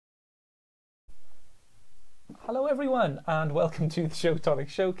Hello everyone and welcome to the Show Tonic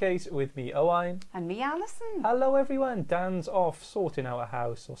Showcase with me Owain. And me Alison. Hello everyone. Dan's off sorting out a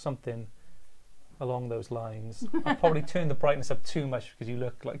house or something along those lines. I'll probably turn the brightness up too much because you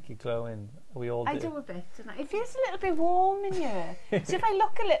look like you're glowing. We all do. I do a bit, don't I? It feels a little bit warm in here. So if I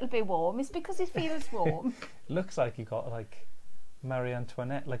look a little bit warm, it's because it feels warm. It looks like you got like Marie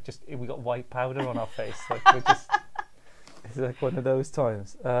Antoinette, like just we got white powder on our face. Like we're just it's like one of those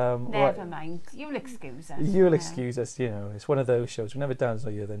times. Never mind. You'll excuse us. You'll excuse us, you know. It's one of those shows. Whenever Dan's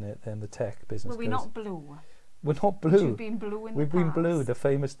not here, then the tech business Well, we're goes. not blue. We're not blue. You've been blue in We've the been past. blue, the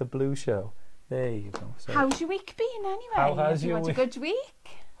famous The Blue Show. There you go. So how's your week been anyway? How has Have you your had a week? good week?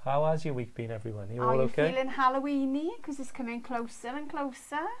 How has your week been, everyone? Are you Are all you okay? feeling Halloweeny? Because it's coming closer and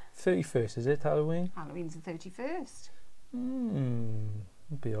closer. 31st, is it, Halloween? Halloween's the 31st.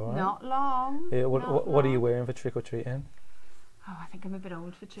 It'll be alright. Not long. Yeah, not what are you long. wearing for trick-or-treating? Oh, I think I'm a bit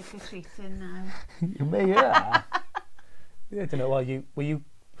old for trick-or-treating now. You may, yeah. Yeah, I don't know, well, you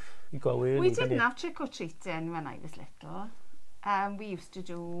go early, We didn't didn't you? have trick-or-treating when I was little. We used to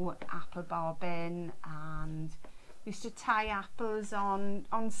do apple bobbing and we used to tie apples on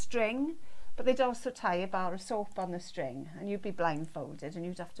string, but they'd also tie a bar of soap on the string and you'd be blindfolded and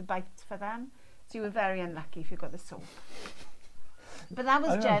you'd have to bite for them. So you were very unlucky if you got the soap. But that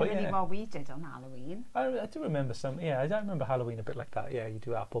was generally what we did on Halloween. I do remember I don't remember Halloween a bit like that. Yeah, you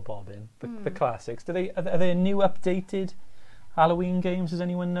do apple bobbing, the classics. Are they new updated Halloween games? Does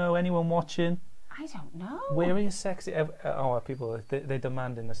anyone know? Anyone watching? I don't know. Where are your sexy? People they're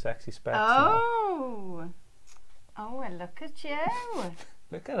demanding the sexy specs. Oh, well, look at you.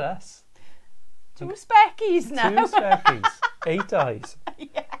 Look at us. Two speckies now. Two speckies, 8 eyes.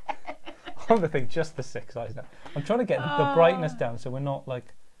 Yeah. I'm gonna think just the 6 eyes now. I'm trying to get the brightness down so we're not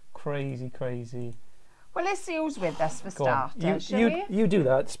like crazy. Well, let's see who's with us for Go on. starters, shall we? You do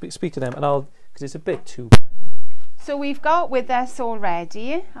that. Speak to them, and I'll because it's a bit too bright. I think. So we've got with us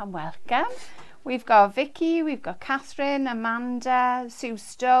already, and welcome. We've got Vicky, we've got Catherine, Amanda, Sue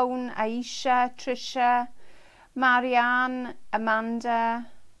Stone, Aisha, Trisha, Marianne, Amanda.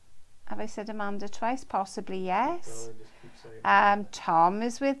 Have I said Amanda twice? Possibly yes. Tom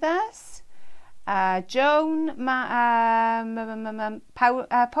is with us. Joan,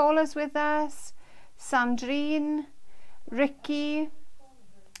 Paula's with us. Sandrine, Ricky,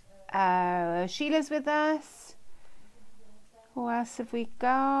 Sheila's with us. Who else have we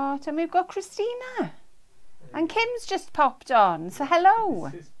got? And we've got Christina. And Kim's just popped on. So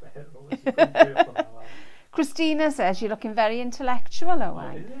hello. Christina says you're looking very intellectual,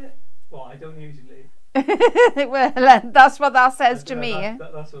 Owen. Is it? Well, I don't usually. Well, that's what that says to me.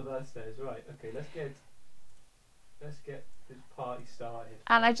 That's what that says. Right. Okay. Let's get this party started.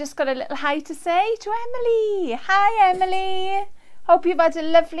 And I just got a little hi to say to Emily. Hi, Emily. Hope you've had a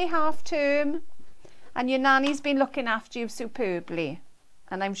lovely half term. And your nanny's been looking after you superbly.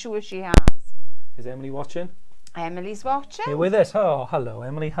 And I'm sure she has. Is Emily watching? Emily's watching. You're with us. Oh, hello,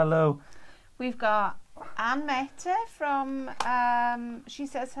 Emily. Hello. We've got Anne Meta from, she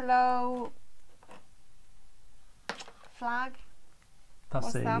says hello. Flag.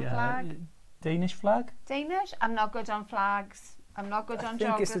 What's that flag? Danish flag? Danish? I'm not good on flags. I'm not good on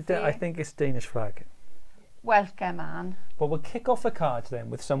geography. I think it's Danish flag. Welcome, Anne. Well, we'll kick off the cards then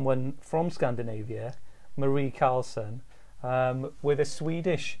with someone from Scandinavia, Marie Carlson, with a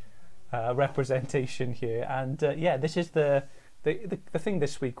Swedish representation here. And yeah, this is the thing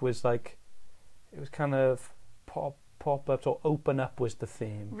this week was like, it was kind of pop-ups or open up was the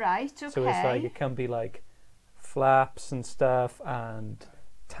theme. Right, okay. So it's like, it can be like flaps and stuff and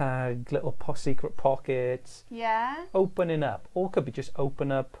tag, little secret pockets. Yeah. Opening up. Or it could be just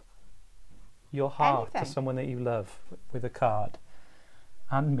open up your heart Anything. to someone that you love with a card.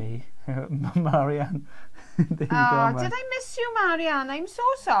 And me, Marianne. There you go, Oh, man. did I miss you, Marianne? I'm so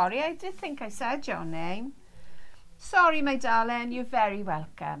sorry. I did think I said your name. Sorry, my darling. You're very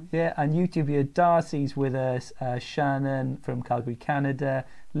welcome. Yeah, and YouTube here, Darcy's with us, Shannon from Calgary, Canada,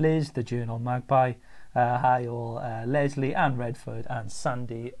 Liz, the Journal Magpie, hi all, Leslie and Redford, and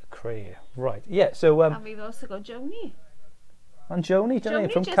Sandy Cray. Right, yeah, so... and we've also got Joni. And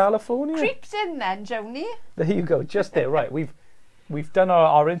Joni from just California. Creeped in then, Joni. There you go, just there. Right, we've done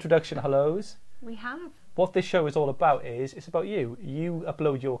our introduction hellos. We have. What this show is all about is it's about you. You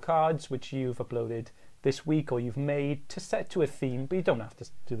upload your cards, which you've uploaded this week or you've made to set to a theme, but you don't have to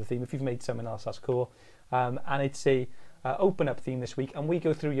do the theme. If you've made something else, that's cool. And it's a open up theme this week, and we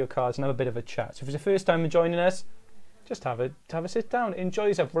go through your cards and have a bit of a chat. So if it's the first time joining us, just have a sit down, enjoy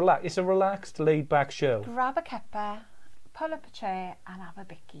yourself, relax. It's a relaxed, laid back show. Grab a cuppa, pull up a chair and have a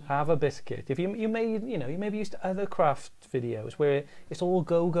bicky. Have a biscuit. If you may be used to other craft videos where it's all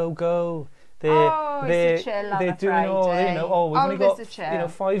go, go, go. it's a chill on a doing Friday. all, you know, oh, we've only got, a chill. you know,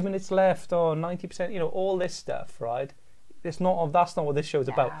 5 minutes left, or 90%, you know, all this stuff, right? That's not what this show's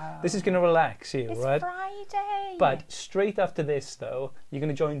about. This is going to relax you, right? It's Friday. But straight after this, though, you're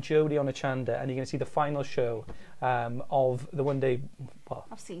going to join Jodie on a Chanda, and you're going to see the final show of the one day, well,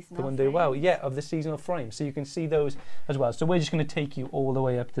 of seasonal the one day, frames. well, yeah, of the seasonal frames. So you can see those as well. So we're just going to take you all the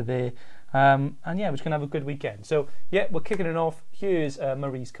way up to there, and yeah, we're just going to have a good weekend. So yeah, we're kicking it off. Here's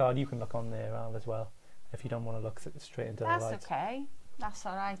Marie's card. You can look on there, Al, as well, if you don't want to look straight into the lights. That's okay. That's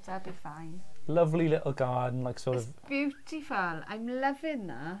all right. I'll be fine. Lovely little garden, like sort it's of beautiful. I'm loving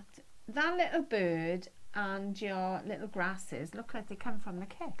that. That little bird and your little grasses look like they come from the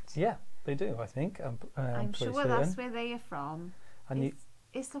kit. Yeah, they do. I think. I'm sure that's where they are from. And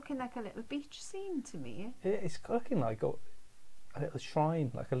it's looking like a little beach scene to me. It's looking like a little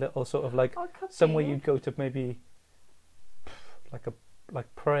shrine, like a little sort of like somewhere be. you'd go to maybe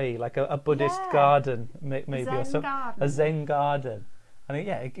like pray, like a Buddhist garden, maybe Zen or something, garden. a Zen garden. And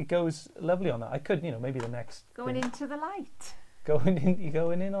yeah, it goes lovely on that. I could, you know, maybe the next going into the light. Going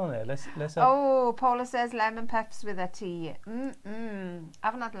in on it. Let's. Oh, Paula says lemon puffs with a tea. I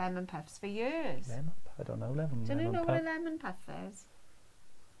haven't had lemon puffs for years. I don't know lemon. Do you know what a lemon puff is?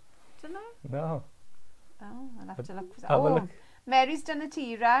 Do you know? No. Oh, I'll have to look for that. Oh, Mary's done a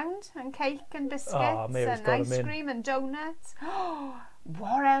tea round and cake and biscuits and ice cream and donuts.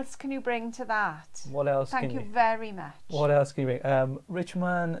 What else can you bring to that? What else? Thank you very much. What else can you bring?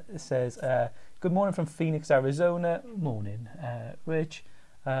 Richman says, "Good morning from Phoenix, Arizona." Morning, Rich.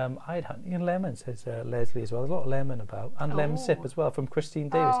 I had hunting and lemon, says Leslie as well. There's a lot of lemon about, and lemon sip as well from Christine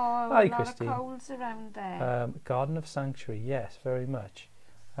Davis. Hi, Christine. A lot of coals around there. Garden of Sanctuary, yes, very much.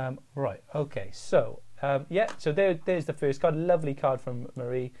 Right, okay, so yeah, so there's the first card. Lovely card from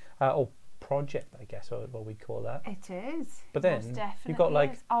Marie. Project, I guess, or what we call that. It is. But then you've got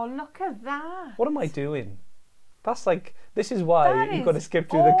like, oh, look at that. What am I doing? That's like, this is why you've got to skip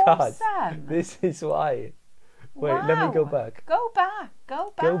through the cards. This is why. Wait, let me go back. Go back.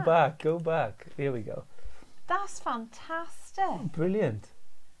 Go back. Here we go. That's fantastic. Brilliant.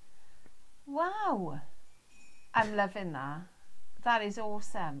 Wow. I'm loving that. That is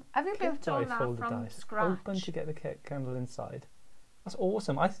awesome. Have you built all that from scratch? Open to get the candle inside. That's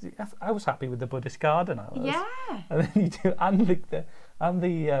awesome. I was happy with the Buddhist garden. Yeah. And then you do, and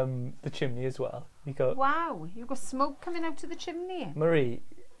the chimney as well. You got. Wow, you've got smoke coming out of the chimney. Marie,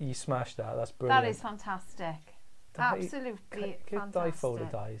 you smashed that. That's brilliant. That is fantastic. Absolutely fantastic. Die folder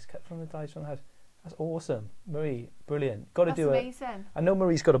dies. Cut from the dies from the house. That's awesome, Marie. Brilliant. Got to do it. That's amazing. I know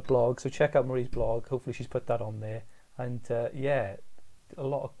Marie's got a blog, so check out Marie's blog. Hopefully, she's put that on there. And yeah, a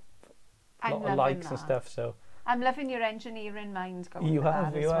lot of likes and stuff. So. I'm loving your engineering mind going. You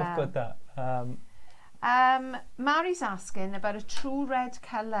have got that. Mary's asking about a true red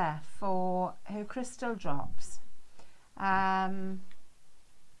colour for her crystal drops. I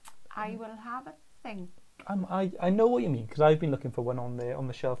will have a think. I know what you mean, because I've been looking for one on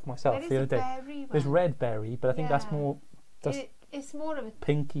the shelf myself the other day. There's red berry, but I think that's more. It's more of a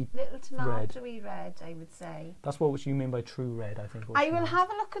pinky little tomatoey red, I would say. That's what you mean by true red, I think. I will have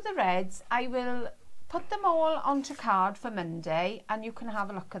a look at the reds. I will put them all onto card for Monday, and you can have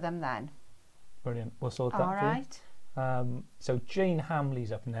a look at them then. Brilliant. We'll sort that. All right. So Jane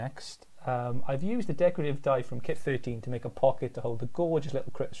Hamley's up next. I've used the decorative die from kit 13 to make a pocket to hold the gorgeous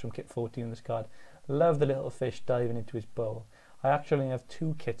little critters from kit 14 on this card. Love the little fish diving into his bowl. I actually have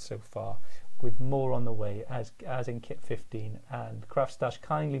 2 kits so far, with more on the way, as in kit 15. And Craft Stash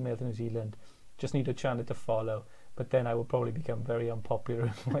kindly mailed to New Zealand. Just need a channel to follow, but then I will probably become very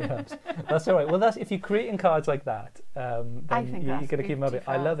unpopular in my house. That's all right. Well, that's if you're creating cards like that, then you're going to keep them up.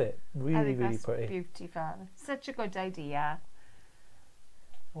 I love it. Really pretty. Beautiful. Such a good idea.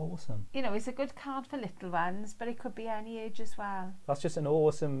 Awesome. You know, it's a good card for little ones, but it could be any age as well. That's just an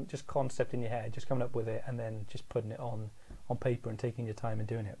awesome concept in your head, just coming up with it and then just putting it on paper and taking your time and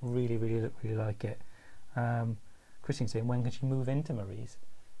doing it. Really like it. Christine's saying, when can she move into Marie's?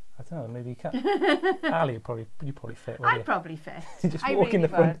 I don't know, maybe you can. Ali, you probably fit. I'd probably fit. Just walk in the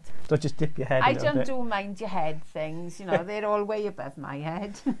front, don't just dip your head in. I don't do mind your head things, you know, they're all way above my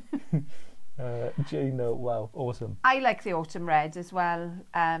head. Jane, wow, awesome. I like the autumn red as well,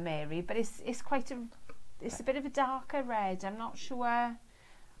 Mary, but it's a bit of a darker red. I'm not sure.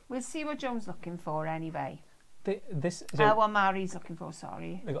 We'll see what Joan's looking for anyway. What Mary's looking for,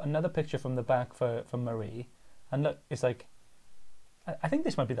 sorry. We've got another picture from the back for Marie, and look, it's like, I think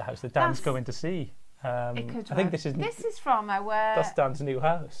this might be the house that Dan's going to see. It could I think this is from our. That's Dan's new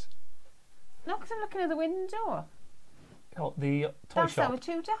house. No, because I'm looking at the window. Oh, the toy shop. That's our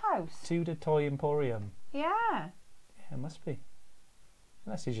Tudor house. Tudor Toy Emporium. Yeah. Yeah, it must be.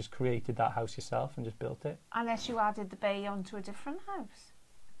 Unless you just created that house yourself and just built it. Unless you added the bay onto a different house.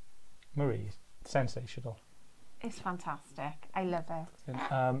 Marie, sensational. It's fantastic. I love it.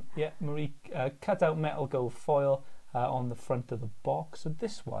 And, yeah, Marie cut out metal gold foil on the front of the box. So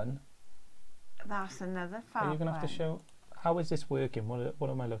this one, that's another fab. are you going to have to show? How is this working? What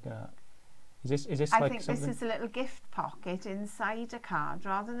am I looking at? Is this I like think something? this is a little gift pocket inside a card,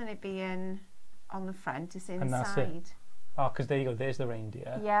 rather than it being on the front. It's inside. And that's it. Oh, because there you go. There's the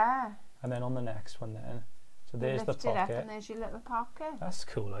reindeer. Yeah. And then on the next one, then. So You there's the lift it up pocket. and there's your little pocket. That's a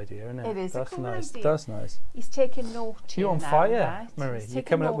cool idea, isn't it? It is a That's cool nice. idea. That's nice. He's taking note here You're on now, fire, right? Marie. He's You're taking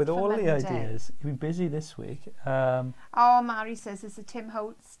coming up note with for all the Monday. ideas. You've been busy this week. Oh, Mary says it's a Tim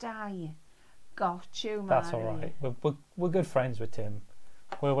Holtz die. Got you, Mary. That's all right. We're good friends with Tim.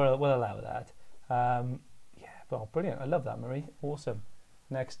 We'll allow that. Yeah, well, brilliant. I love that, Marie. Awesome.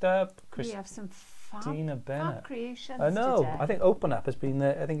 Next up, We have some Christina Bennett. fab creations I know. today. I think Open Up has been.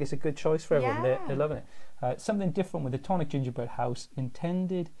 I think it's a good choice for everyone. Yeah. They're loving it. Something different with the Tonic gingerbread house,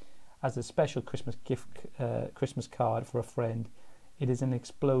 intended as a special Christmas gift, Christmas card for a friend. It is an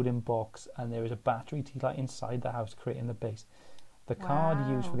exploding box, and there is a battery tea light inside the house, creating the base. The card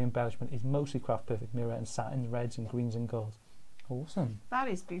used for the embellishment is mostly craft perfect mirror and satin reds and greens and golds. Awesome. That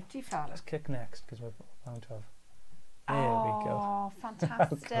is beautiful. Let's kick next because we're bound to have. There we go. Oh,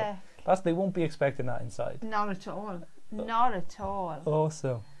 fantastic. They won't be expecting that inside. Not at all. Not at all.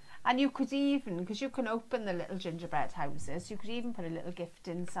 Awesome. And you could even, because you can open the little gingerbread houses, you could even put a little gift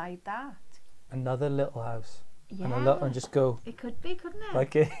inside that. Another little house. Yeah. And just go. It could be, couldn't it?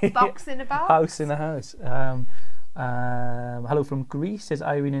 Like a box in a box. House in a house. Hello from Greece, says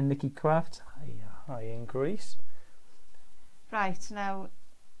Irene and Nikki Craft. Hi in Greece. Right, now,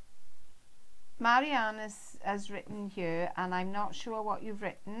 Marianne has written here, and I'm not sure what you've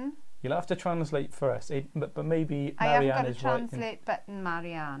written. You'll have to translate for us, but maybe I haven't Marianne got a is translate button,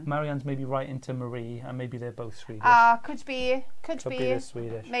 Marianne. Marianne's maybe writing to Marie, and maybe they're both Swedish. Could be. Could be the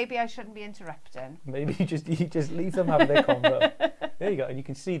Swedish. Maybe I shouldn't be interrupting. Maybe you just leave them have their combo. There you go, and you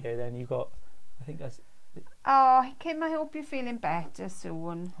can see there. Then you got, I think that's. Oh, Kim, I hope you're feeling better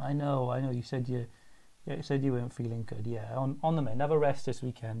soon. I know. You said you said you weren't feeling good. Yeah, on the mend. Have a rest this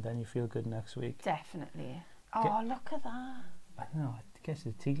weekend, then you feel good next week. Definitely. Oh, look at that. I know. I guess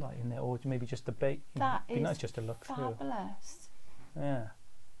the tea light in there, or maybe just the bake. That It'd be is nice just to look through. fabulous. Yeah,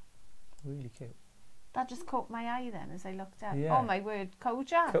 really cute. That just caught my eye then as I looked at. Yeah. Oh my word,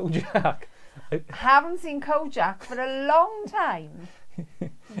 Kojak. Kojak. Haven't seen Kojak for a long time.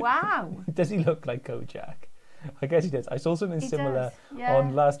 Wow. Does he look like Kojak? I guess he does. I saw something similar yeah.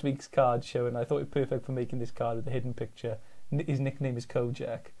 on last week's card show, and I thought it perfect for making this card with the hidden picture. His nickname is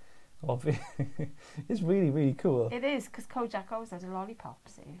Kojak. It's really, really cool. It is, because Kojak always had a lollipop,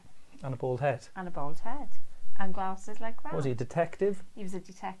 see? And a bald head. And a bald head. And glasses like that. Was he a detective? He was a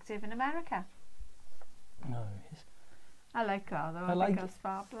detective in America. No. I like that though. I think that's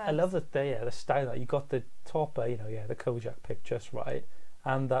fabulous. I love the style that you got the topper, the Kojak pick just right,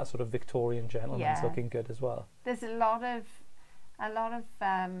 and that sort of Victorian gentleman's looking good as well. There's a lot of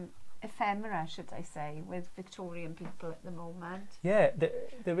ephemera, should I say, with Victorian people at the moment. Yeah,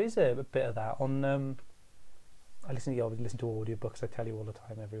 there is a bit of that on. I listen to audiobooks. I tell you all the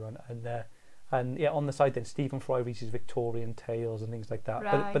time, everyone, and yeah, on the side then Stephen Fry reads his Victorian tales and things like that.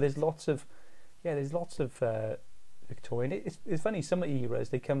 Right. But there's lots of Victorian. It's funny. Some eras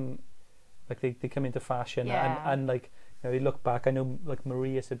they come they come into fashion and like they look back. I know like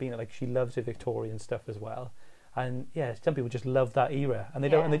Maria Sabina, like she loves the Victorian stuff as well. And yeah, some people just love that era, and they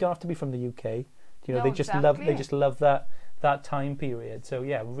don't have to be from the UK. They just love that time period. So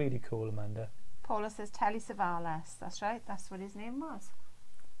yeah, really cool, Amanda. Paula says Telly Savalas. That's right. That's what his name was.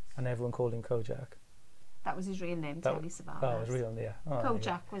 And everyone called him Kojak. That was his real name, Telly Savalas. Oh, it was real, yeah. Oh,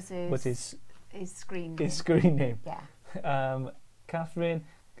 Kojak was his screen name. His screen name. Yeah. Catherine,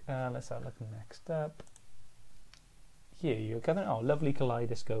 let's have a look next up. Here you go, Catherine. Oh, lovely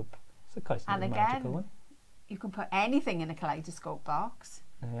kaleidoscope. It's a nice and again, magical one. You can put anything in a kaleidoscope box.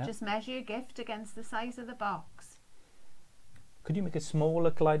 Yeah. Just measure your gift against the size of the box. Could you make a smaller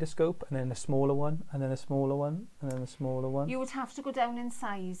kaleidoscope and then a smaller one and then a smaller one and then a smaller one? You would have to go down in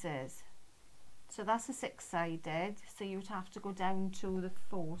sizes. So that's a 6-sided. So you would have to go down to the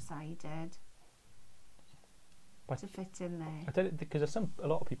 4-sided to fit in there. I tell you, because a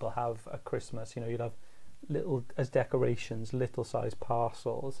lot of people have at Christmas, you'd have little as decorations, little size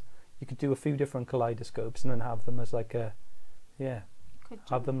parcels. You could do a few different kaleidoscopes and then have them as like a,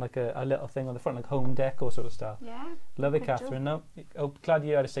 have them like a little thing on the front, like home decor sort of stuff. Yeah. Love it, Catherine. No, glad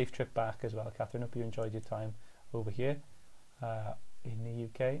you had a safe trip back as well, Catherine. Hope you enjoyed your time over here in the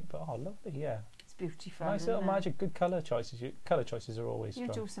UK. But lovely, yeah. It's beautiful. Nice little magic, good colour choices. Colour choices are always You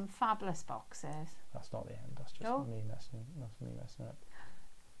strong. do some fabulous boxes. That's not the end. That's just me messing up.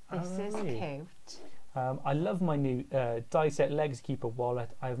 This is cute. I love my new die set Legacy Keeper wallet.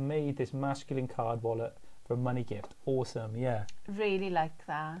 I've made this masculine card wallet for a money gift. Awesome, yeah. Really like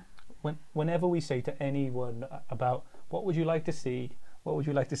that. Whenever we say to anyone about what would you like to see,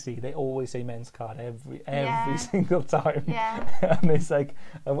 they always say men's card every single time. Yeah. And it's like,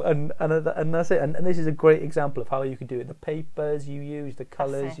 and that's it. And this is a great example of how you can do it. The papers you use, the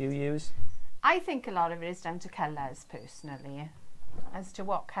colours you use. I think a lot of it is down to colours, personally, as to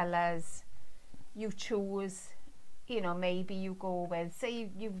what colours you choose. You know, maybe you go with, say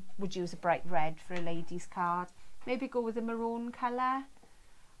you would use a bright red for a lady's card, maybe go with a maroon colour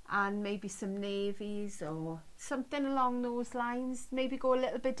and maybe some navies or something along those lines. Maybe go a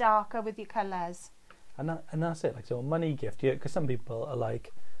little bit darker with your colours. And that's it. Like, so a money gift, yeah, because some people are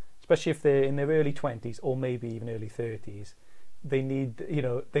like, especially if they're in their early 20s or maybe even early 30s, they need, you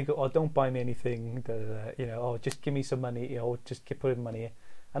know, they go, oh, don't buy me anything, you know, oh, just give me some money, you know, just keep putting money in.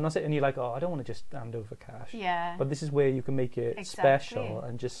 And that's it. And you're like, oh, I don't want to just hand over cash. Yeah. But this is where you can make it special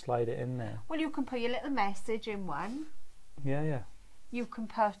and just slide it in there. Well, you can put your little message in one. Yeah, yeah. You can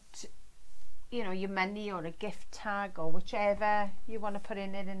put, you know, your money or a gift tag or whichever you want to put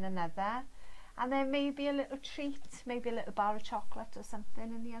in it in another. And then maybe a little treat, maybe a little bar of chocolate or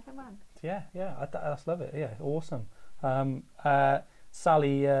something in the other one. Yeah, yeah. I love it. Yeah, awesome.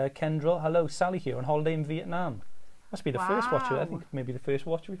 Sally Kendrell. Hello, Sally here on holiday in Vietnam. Must be the first watcher. I think maybe the first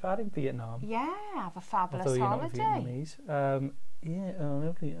watcher we've had in Vietnam. Yeah, have a fabulous holiday. Vietnamese. Yeah,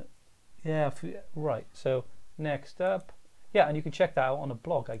 lovely. Yeah, right. So next up, yeah, and you can check that out on a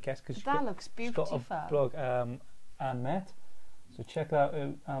blog, I guess, because that looks beautiful. She's got a blog, Anne Met. So check that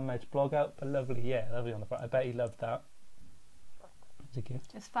out, Anne Met's blog out. But lovely, yeah, lovely on the front. I bet he loved that. It's a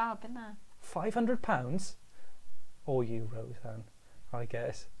gift. It's fab, isn't it? £500 or euros, Anne. I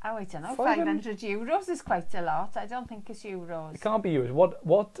guess. Oh, I don't know. 500 euros is quite a lot. I don't think it's euros. It can't be euros.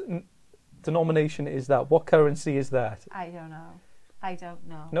 What denomination is that? What currency is that? I don't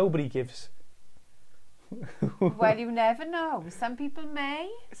know. Nobody gives. Well, you never know. Some people may.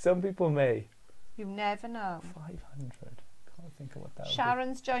 You never know. 500. Can't think of what that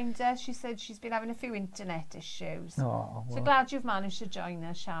Sharon's joined us. She said she's been having a few internet issues. Oh, well. So glad you've managed to join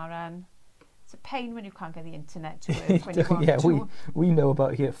us, Sharon. It's a pain when you can't get the internet to work when you want to. we know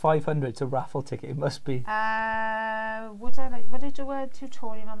about here. 500's a raffle ticket. It must be. Would I do a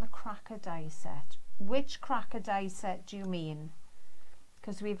tutorial on the cracker die set? Which cracker die set do you mean?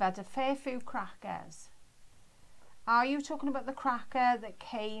 Because we've had a fair few crackers. Are you talking about the cracker that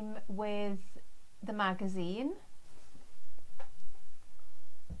came with the magazine?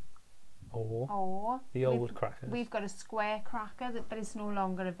 Or the old crackers? We've got a square cracker, but it's no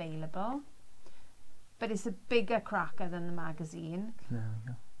longer available. But it's a bigger cracker than the magazine. No.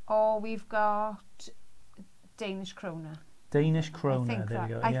 Or we've got Danish kroner. Danish kroner, there we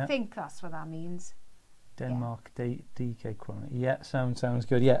go. I think that's what that means. Denmark, DK kroner. Yeah, sounds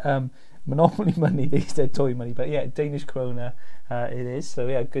good. Yeah, Monopoly money, they said toy money, but yeah, Danish kroner it is. So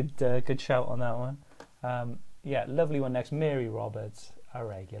yeah, good shout on that one. Yeah, lovely one next. Mary Roberts, a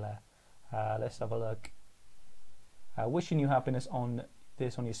regular. Let's have a look. Wishing you happiness on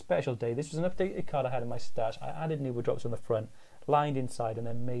your special day. This was an updated card I had in my stash. I added newer drops on the front, lined inside, and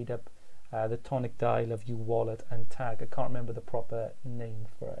then made up the Tonic Die Love You wallet and tag. I can't remember the proper name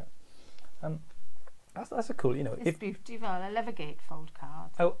for it. That's a cool, you know. It's beautiful. I love a gatefold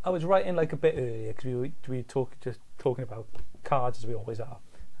card. I was writing like a bit earlier because we were talking about cards as we always are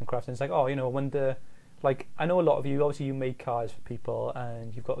and crafting. It's like, oh, you know, I wonder. Like, I know a lot of you, obviously you make cards for people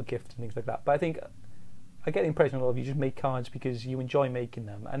and you've got a gift and things like that, but I think I get the impression a lot of you just make cards because you enjoy making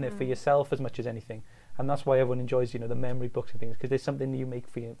them and they're for yourself as much as anything, and that's why everyone enjoys, you know, the memory books and things, because there's something you make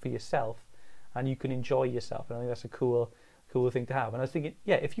for yourself and you can enjoy yourself, and I think that's a cool thing to have. And I was thinking,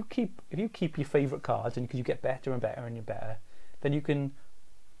 yeah, if you keep your favourite cards, and because you get better and better and you're better, then you can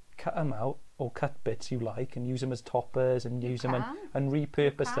cut them out or cut bits you like and use them as toppers and use them and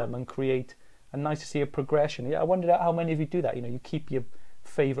repurpose them and create. And nice to see a progression. Yeah, I wondered how many of you do that. You know, you keep your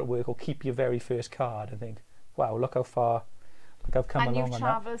favourite work or keep your very first card and think, wow, look how far I've come along on that. And you've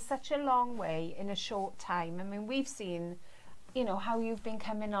travelled such a long way in a short time. I mean, we've seen, you know, how you've been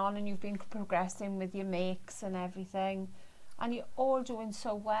coming on and you've been progressing with your makes and everything, and you're all doing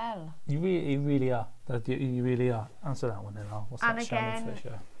so well. You really are. You really are. Answer that one then. What's and that again,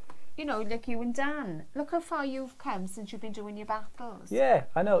 you know, like you and Dan, look how far you've come since you've been doing your battles. Yeah,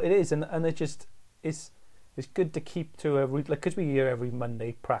 I know it is, and it just it's good to keep to a route, like, because we're here every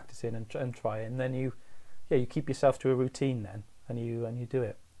Monday practicing and trying, and then you keep yourself to a routine then, and you do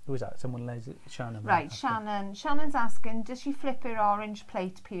it. Who is that? Someone lays it. Shannon. Right, Shannon. Shannon's asking, does she flip her orange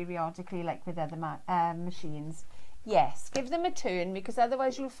plate periodically like with other machines? Yes, give them a turn because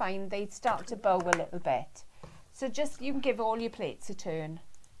otherwise you'll find they start to bow a little bit. So just, you can give all your plates a turn.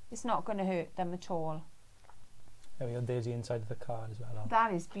 It's not going to hurt them at all. There we go, there's the inside of the card as well.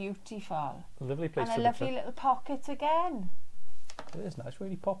 That is beautiful. Lovely place and for a lovely little pocket again. It is nice,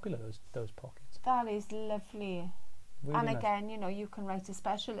 really popular, those pockets. That is lovely. Really and nice. again, you know, you can write a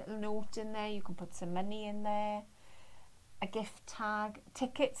special little note in there, you can put some money in there, a gift tag,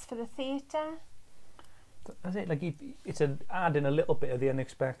 tickets for the theatre. That's it, like it's adding a little bit of the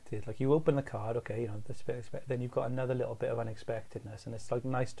unexpected. Like you open the card, okay, you know, that's a bit expected, then you've got another little bit of unexpectedness, and it's like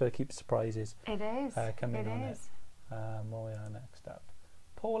nice to keep surprises. It is. Coming on it. What we are next up.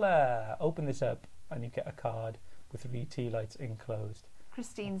 Paula, open this up and you get a card with 3 tea lights enclosed.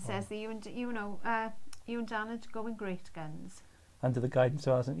 Christine says that you and Dan are going great guns. Under the guidance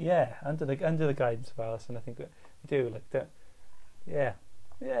of Alison, yeah, under the guidance of Alison, I think we do like that. Yeah,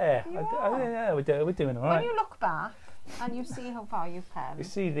 yeah, we're doing all right. When you look back and you see how far you've come, you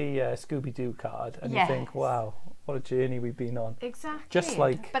see the Scooby-Doo card and you think, wow, what a journey we've been on.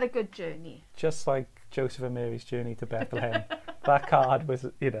 Exactly. But a good journey. Just like Joseph and Mary's journey to Bethlehem. That card was,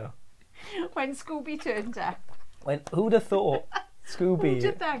 you know. When Scooby turned up. Who'd have thought Scooby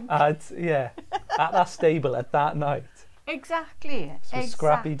at that stable at that night. Exactly. So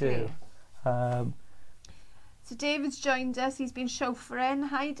Scrappy-Doo. So David's joined us. He's been chauffeuring.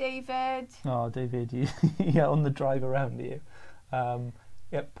 Hi, David. Oh, David, you're on the drive around, are you?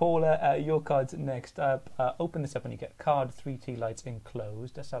 Yeah, Paula, your card's next up. Open this up and you get card 3 tea lights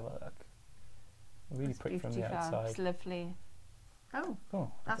enclosed. Let's have a look. Really that's pretty from the outside. It's lovely.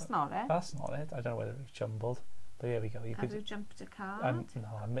 Oh, that's not it. That's not it. I don't know whether it's jumbled, but here we go. Have you jumped a card?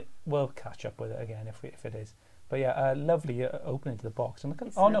 No, we'll catch up with it again if it is. But yeah, lovely opening to the box. And look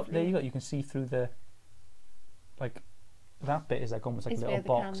at, no, there you go. You can see through the, like, that bit is like almost like a little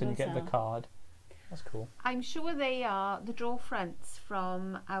box, and you get the card. That's cool. I'm sure they are the draw fronts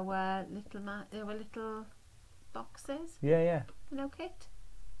from our little boxes. Yeah. Hello, Kit.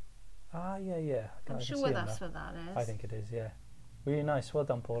 Ah, yeah. I'm sure that's what that is. I think it is, yeah. Really nice. Well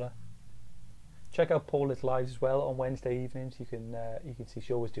done, Paula. Check out Paula's lives as well on Wednesday evenings. You can see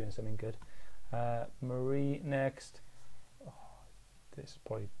she always doing something good. Marie next. Oh, this is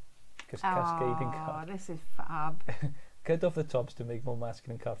probably cascading card. Oh, this is fab. Cut off the tops to make more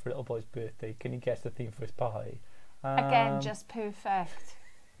masculine card for little boy's birthday. Can you guess the theme for his party? Again, just perfect.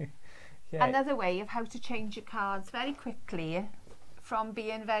 Yeah. Another way of how to change your cards very quickly from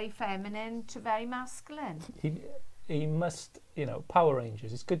being very feminine to very masculine. He must, you know, Power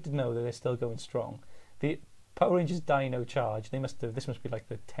Rangers. It's good to know that they're still going strong. The Power Rangers Dino Charge. This must be like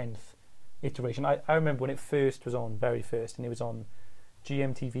the 10th iteration. I remember when it first was on, very first, and it was on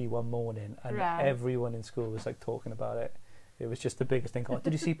GMTV one morning, and everyone in school was like talking about it. It was just the biggest thing. Oh,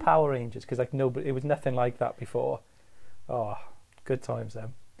 did you see Power Rangers? Because like nobody, it was nothing like that before. Oh, good times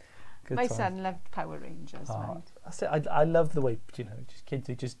then. My son loved Power Rangers. Oh, that's it. I love the way, you know, just kids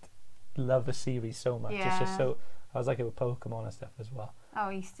who just love a series so much. Yeah. It's just so. I was like it with Pokemon and stuff as well. Oh,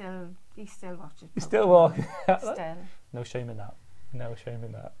 he still watches Pokemon. You still watch? Still. No shame in that. No shame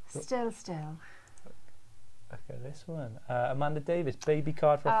in that. Still. Okay, this one. Amanda Davis, baby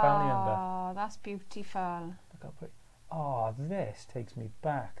card for a family member. Oh, that's beautiful. Look how pretty. Oh, this takes me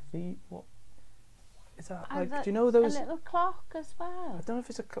back. What is that? Like, do you know those? A little clock as well. I don't know if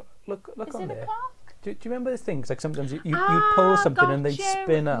it's a clock. Look is on it there. A clock? Do you remember the things? Like sometimes you pull something and they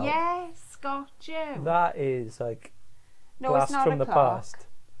spin out. Yes, got you. That is like blast from the past.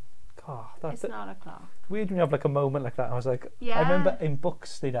 God, it's not a clock. Weird when you have like a moment like that. I was like, I remember in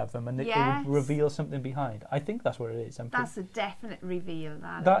books they'd have them and they would reveal something behind. I think that's what it is. That's a definite reveal.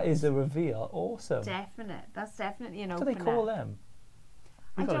 That is a reveal. Awesome. Definite. That's definitely an opener. What do they call them?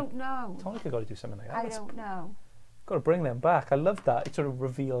 I don't know. Tonic have got to do something like that. I don't know. Got to bring them back. I love that. It's sort of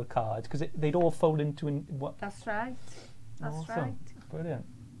reveal cards because they'd all fold into what? That's right. That's awesome. Right. Brilliant.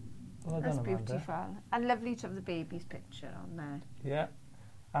 Well that's done, beautiful. And lovely to have the baby's picture on there. Yeah.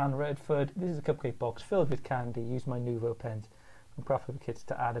 Anne Redford. This is a cupcake box filled with candy. Use my Nouveau pens and craft kits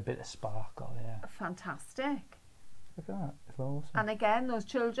to add a bit of sparkle. Yeah. Fantastic. Look at that. It's awesome. And again, those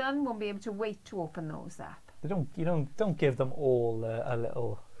children won't be able to wait to open those up. You don't give them all a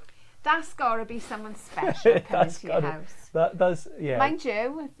little. That's got to be someone special coming to your house. That does, yeah. Mind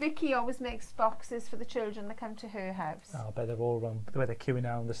you, Vicky always makes boxes for the children that come to her house. Oh, I bet they're all around the way they're queuing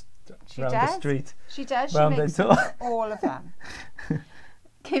around the street. She does. She makes all of them.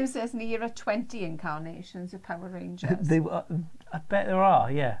 Kim says near 20 incarnations of Power Rangers. I bet there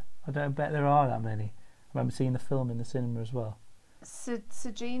are, yeah. I bet there are that many. I remember seeing the film in the cinema as well. So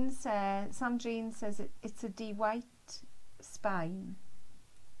Jean says, Sam Jean says it's a D-white spine.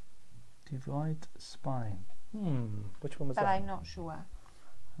 D-white spine. Which one was but that? I'm not sure.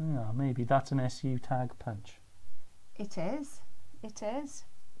 Ah, maybe that's an SU tag punch. It is. It is.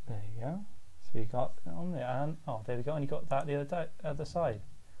 There you go. So you got it on there, and there we go, and you got that the other side.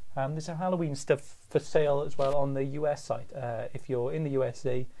 There's some Halloween stuff for sale as well on the US site. If you're in the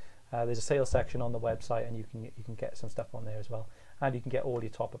USA, there's a sales section on the website, and you can get some stuff on there as well, and you can get all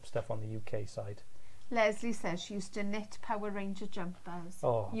your top-up stuff on the UK side. Leslie says she used to knit Power Ranger jumpers.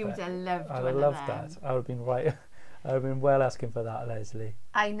 Oh, you would have loved one I'd have loved that. I would have been right. I would have been well asking for that, Leslie.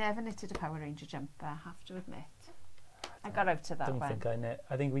 I never knitted a Power Ranger jumper, I have to admit. I got out to that one. I don't think I knit.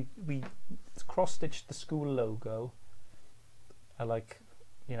 I think we cross-stitched the school logo. I like,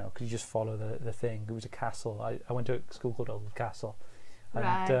 you know, because you just follow the thing. It was a castle. I went to a school called Old Castle. And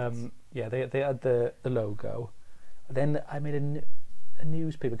right. Yeah, they had the logo. Then I made a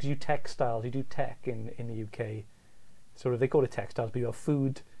newspaper, because you textiles, you do tech in the UK. Sort of, they call it textiles, but you have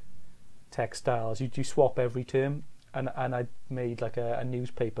food, textiles. You swap every term. And I made like a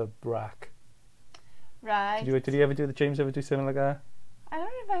newspaper rack. Right. Did you ever do James ever do something like that? I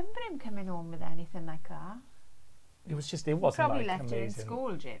don't remember him coming home with anything like that. It wasn't probably like left amazing. it in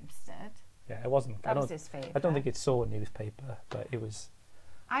school, James did. Yeah, it wasn't. That was his favourite. I don't think it saw a newspaper, but it was.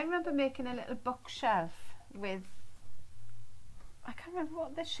 I remember making a little bookshelf with, I can't remember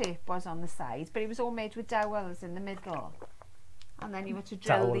what the shape was on the sides, but it was all made with dowels in the middle. And then you were to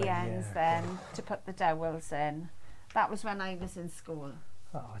drill the ends then to put the dowels in. That was when I was in school.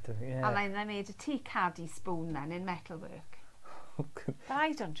 Oh, I don't think, yeah. And then I made a tea caddy spoon then in metalwork. But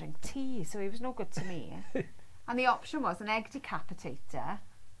I don't drink tea, so it was no good to me. And the option was an egg decapitator,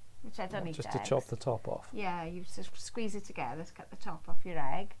 which I don't eat just eggs. to chop the top off. Yeah, you just squeeze it together to cut the top off your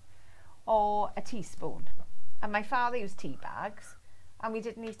egg. Or a teaspoon. And my father used tea bags, and we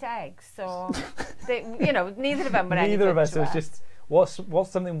didn't eat eggs, so they, you know, neither of them were any good. Neither of us. It was just what's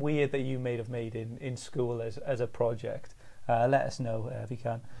something weird that you may have made in school as a project. Let us know if you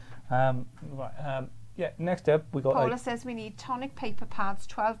can. Yeah, next up we got. Paula says we need Tonic paper pads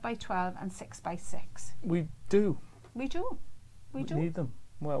 12 by 12 and 6 by 6. We do. We do. We do. Need them.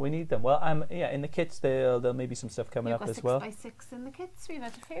 Well, we need them. Well, yeah, in the kits there'll maybe some stuff coming up as well. You've got 6 by 6 in the kits. We've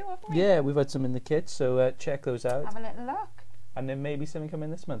had a few, haven't we? Yeah, we've had some in the kits, so check those out. Have a little look. And then maybe something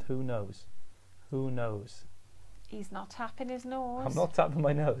coming this month. Who knows? Who knows? He's not tapping his nose. I'm not tapping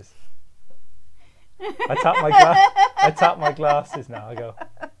my nose. I tap my glasses now. I go.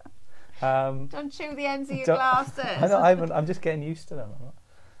 Don't chew the ends of your glasses. I know. I'm just getting used to them.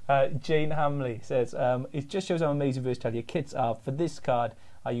 Jane Hamley says, "It just shows how amazing versatile your kits are. For this card,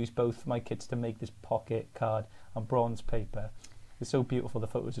 I used both my kits to make this pocket card on bronze paper. It's so beautiful. The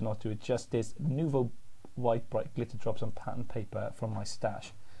photos do not do it justice. Nouveau white bright glitter drops on pattern paper from my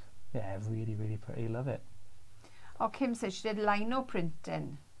stash. Yeah, really, really pretty. Love it." Oh, Kim says she did lino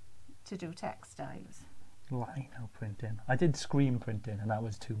printing to do textiles. Lino printing. I did screen printing, and that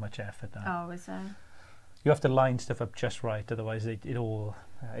was too much effort. Oh, is it? You have to line stuff up just right, otherwise it all.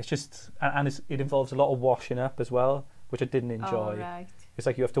 It's just, and it involves a lot of washing up as well, which I didn't enjoy. Oh, right. It's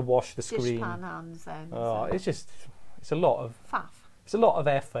like you have to wash the screen. Dishpan hands then. Oh, it's a lot of faff. It's a lot of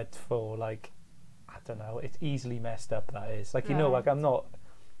effort for, like, I don't know. It's easily messed up. That is, like, you know, like, I'm not.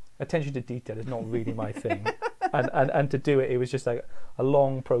 Attention to detail is not really my thing, and to do it was just like a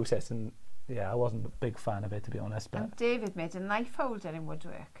long process, and yeah, I wasn't a big fan of it, to be honest. But and David made a knife holder in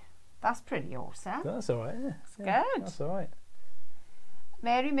woodwork. That's pretty awesome. That's all right. Yeah, good. That's all right.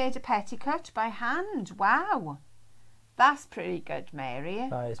 Mary made a petticoat by hand. Wow, that's pretty good, Mary.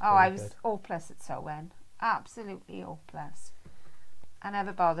 That is pretty I was good. O+ at sewing. Absolutely O+. I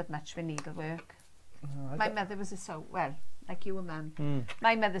never bothered much with needlework. My mother was a sew. Well, like you were, Mum.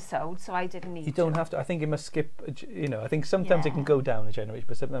 My mother sewed, so I didn't need. You don't have to. I think it must skip. You know, I think sometimes it can go down a generation,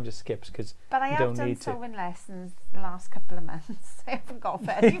 but sometimes it skips because. But I have done sewing lessons the last couple of months. I haven't got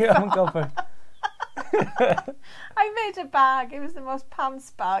very far. You haven't got very. I made a bag. It was the most pants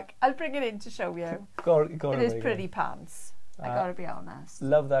bag. I'll bring it in to show you. It is pretty pants. I gotta be honest.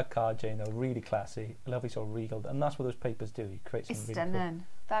 Love that card, Jane. Though, really classy. Lovely sort of regal, and that's what those papers do. You create something really stunning. Cool.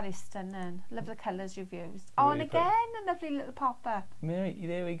 That is stunning. Love the colours you've used. Really oh, and again, a lovely little popper. Mary,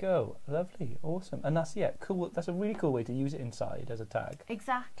 there we go. Lovely, awesome, and that's cool. That's a really cool way to use it inside as a tag.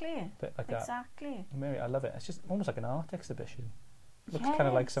 Exactly. Bit like that. Exactly. Mary, I love it. It's just almost like an art exhibition. Looks kind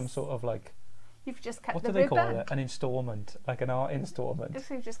of like some sort of like. You've just cut what the do they ribbon. call it? An instalment, like an art instalment. Looks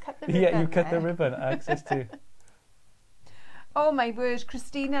like you've just cut the ribbon. Yeah, you cut there. the ribbon. Access to. Oh my word,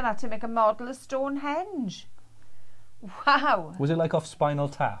 Christina had to make a model of Stonehenge. Wow. Was it like off Spinal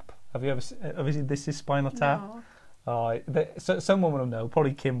Tap? Have you ever seen This Is Spinal Tap? No. So someone will know.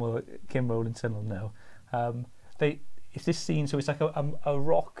 Probably Kim Rowlandson will know. It's this scene. So it's like a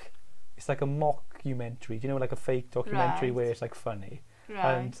rock. It's like a mockumentary. Do you know, like a fake documentary where it's like funny.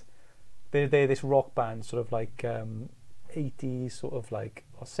 Right. And they're this rock band, sort of like 80s, sort of like,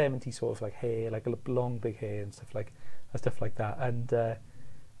 or 70s, sort of like hair, like a long big hair and stuff like that.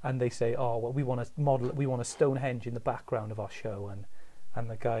 And they say, oh well, we want a Stonehenge in the background of our show, and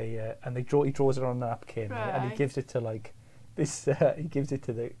the guy he draws it on a napkin, and he gives it to like this. He gives it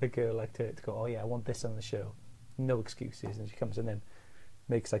to the girl, like to go, oh yeah, I want this on the show. No excuses, and she comes and then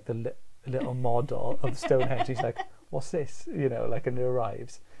makes like the little model of Stonehenge. He's like, what's this? You know, like, and it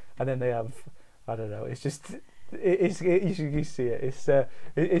arrives, and then they have, I don't know. It's just, you see it.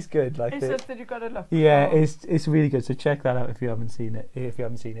 It's good. Like, it's something you've got to look. Yeah, for. It's really good. So check that out if you haven't seen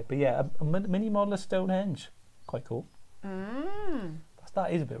it. But yeah, a mini model of Stonehenge, quite cool.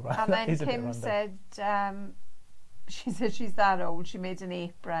 That is a bit random. And then Kim said, she said she's that old. She made an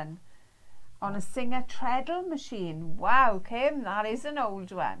apron on a Singer treadle machine. Wow, Kim, that is an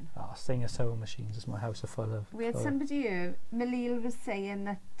old one. Oh, Singer sewing machines is my house are full of. We had somebody here, Malil was saying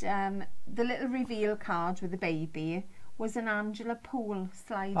that the little reveal card with the baby was an Angela Poole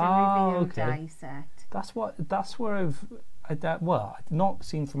slide and reveal die set. That's where I've not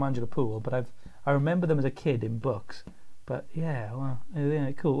seen from Angela Poole, but I remember them as a kid in books. But yeah, well,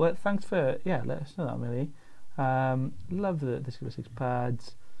 yeah, cool. Well, thanks for let us know that, Millie. Love the 6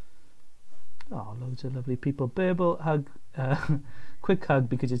 pads. Oh, loads of lovely people. Burble hug, quick hug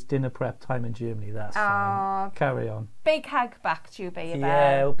because it's dinner prep time in Germany. That's fine. Carry on. Big hug back to you, baby.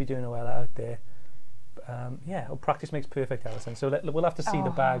 Yeah, I hope you're doing well out there. Practice makes perfect, Alison. So we'll have to see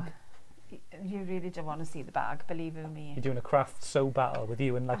the bag. You really don't want to see the bag, believe me. You're doing a craft sew battle with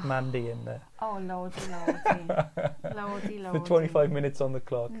you and like Mandy in there. Oh, lordy. For 25 minutes on the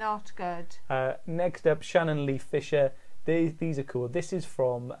clock. Not good. Next up, Shannon Lee Fisher. These are cool. This is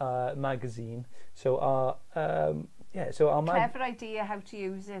from magazine. So our clever idea how to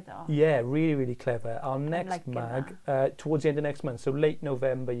use it. Yeah, really, really clever. Our next mag, towards the end of next month, so late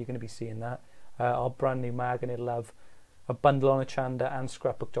November, you're going to be seeing that. Our brand new mag, and it'll have a bundle on a Chanda and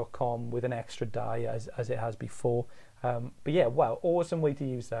scrapbook.com with an extra die as it has before. But yeah, wow, awesome way to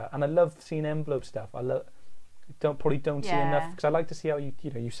use that. And I love seeing envelope stuff. Don't see enough, because I like to see how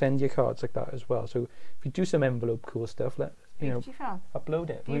you send your cards like that as well. So if you do some envelope cool stuff, upload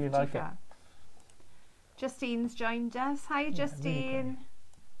it. Really like it. Justine's joined us. Hi, Justine.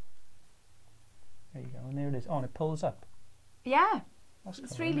 There you go, and there it is. Oh, and it pulls up. Yeah,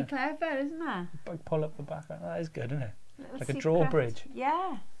 it's really clever, isn't it? Pull up the back. That is good, isn't it? Like a drawbridge.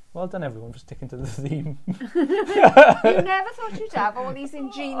 Yeah. Well done, everyone, for sticking to the theme. You never thought you'd have all these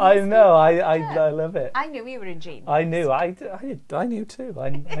ingenious. I know. I love it. I knew you were ingenious. I knew. I knew too. I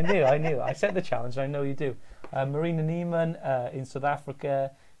knew. I set the challenge. And I know you do. Marina Neiman in South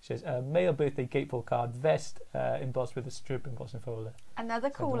Africa. She says male birthday gatefold card, vest embossed with a strip embossing folder.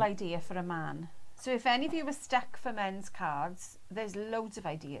 Another cool idea for a man. So if any of you were stuck for men's cards, there's loads of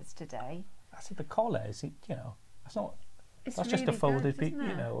ideas today. That's it. The collar is, that's not. It's that's really just a folded, good, isn't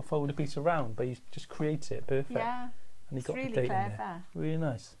it? A folded piece around, but he just creates it perfect. Yeah, and he got really the date clever. in there. Really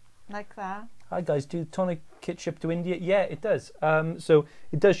nice. Like that. Hi guys, do Tonic Kit ship to India? Yeah, it does. So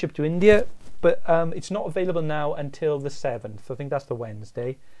it does ship to India, but it's not available now until the 7th. I think that's the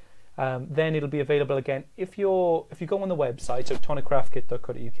Wednesday. Then it'll be available again if you go on the website, so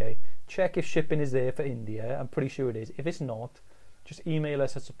tonicraftkit.co.uk. Check if shipping is there for India. I'm pretty sure it is. If it's not, just email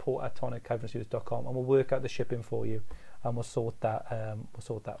us at support@tonic-studios.com and we'll work out the shipping for you. And we'll sort that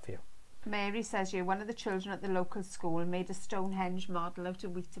for you. Mary says here, one of the children at the local school made a Stonehenge model out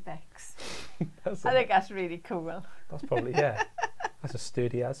of Weetabix. I think that's really cool. That's probably, yeah. That's a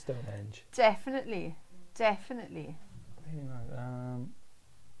sturdy as Stonehenge. Definitely. Really nice.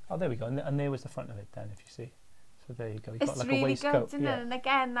 Oh, there we go. And there was the front of it then, if you see. So there you go. You've it's got like really a waistcoat. Good, isn't it? And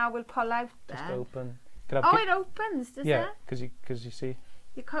again, now we'll pull out there. Just open. It opens, does it? Yeah, because you see.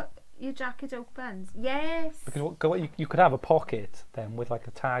 Your jacket opens. Yes. Because you could have a pocket then with like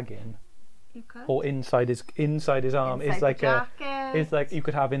a tag in. You could. Or inside his arm is like it's like you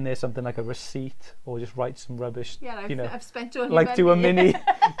could have in there something like a receipt or just write some rubbish. Yeah, I've spent all like do a mini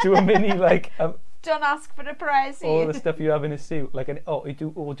like. Don't ask for a present. All the stuff you have in a suit, like do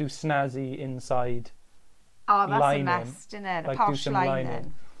snazzy inside. Oh, that's lining, a nest, isn't it? Like a posh do some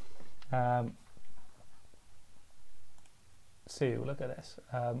lining. Sue, look at this.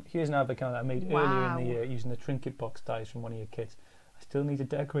 Here's an advert that I made earlier in the year using the trinket box dies from one of your kits. I still need to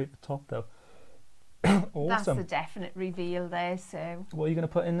decorate the top though. Awesome. That's a definite reveal there, Sue. What are you going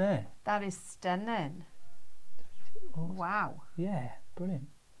to put in there? That is stunning. Awesome. Wow. Yeah, brilliant.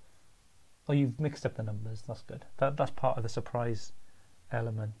 Oh, you've mixed up the numbers. That's good. That's part of the surprise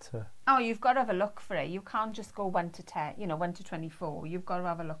element. Oh, you've got to have a look for it. You can't just go 1 to 10, 1 to 24. You've got to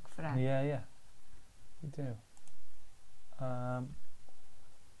have a look for it. Yeah, you do.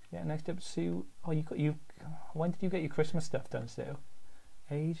 Yeah, next up, Sue. Oh, when did you get your Christmas stuff done, Sue?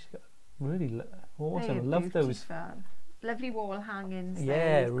 Age, really awesome. I love those. Lovely wall hangings.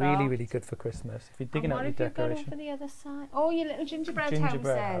 Yeah, really good for Christmas. If you're digging out your decoration. What have you got over the other side? Oh, your little gingerbread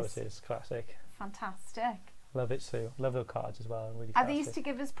houses, classic. Fantastic. Love it, Sue. Love those cards as well. Really. Are these to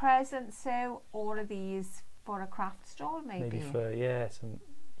give us presents, Sue, or are these for a craft stall? Maybe for they're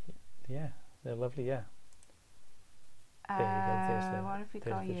lovely. Yeah. There you go. What have we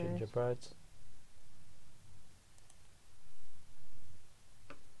got here? Gingerbreads.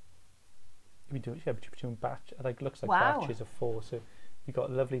 We do between batch, like looks like batches of 4. So you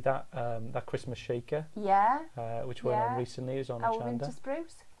got lovely that Christmas shaker. Yeah. Which went on recently. It was on a Chanda. Winter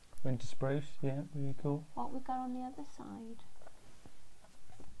spruce. Winter spruce. Yeah, really cool. What we got on the other side?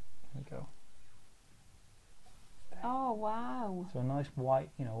 There we go. Oh wow. So a nice white,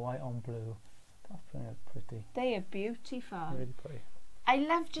 white on blue. That's pretty. They are beautiful. Really pretty. I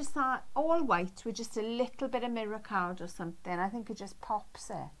love just that all white with just a little bit of mirror card or something. I think it just pops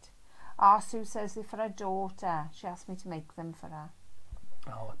it. Sue says they're for her daughter. She asked me to make them for her.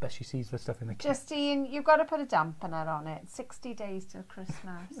 Oh, I bet she sees the stuff in the kit. Justine, you've got to put a dampener on it. 60 days till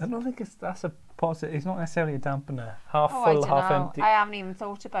Christmas. I don't think that's a positive. It's not necessarily a dampener. Half full, half empty. I haven't even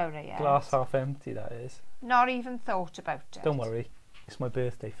thought about it yet. Glass half empty, that is. Not even thought about it. Don't worry. It's my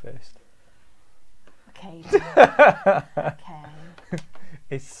birthday first. Okay. Okay.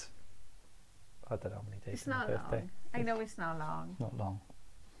 It's... I don't know how many days it's not birthday. Long. I know it's not long. Not long.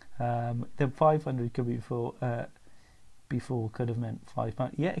 The 500 could be before could have meant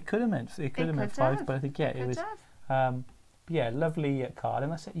 £5. Yeah, it could have meant £5, but I think it was. Yeah, lovely card,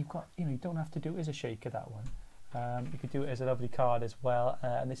 and that's it. You've got, you don't have to do it as a shaker, that one. You could do it as a lovely card as well.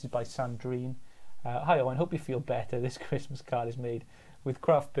 And this is by Sandrine. Hi Owen, hope you feel better. This Christmas card is made with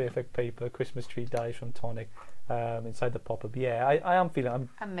Craft Perfect paper, Christmas tree dies from Tonic inside the pop-up. Yeah, I am feeling.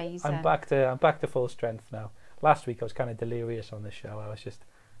 Amazing. I'm back to full strength now. Last week I was kind of delirious on the show.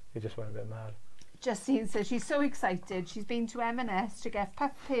 It just went a bit mad. Justine says she's so excited. She's been to M&S to get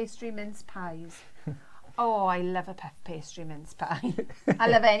puff pastry mince pies. Oh, I love a puff pastry mince pie. I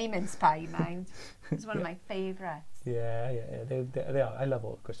love any mince pie, mind. It's one of my favourites. Yeah, they are. I love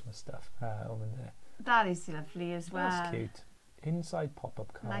all the Christmas stuff over there. That is lovely as well. That's cute. Inside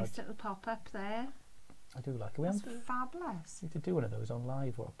pop-up card. Nice little pop-up there. I do like it. That's fabulous. We need to do one of those on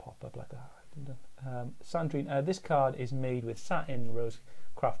live or a pop-up like that. Sandrine, this card is made with satin rose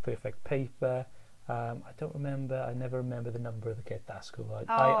Craft Perfect paper. I don't remember. I never remember the number of the kit. That's cool.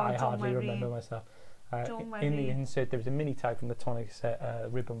 I hardly remember myself. In the insert, there was a mini tag from the Tonic set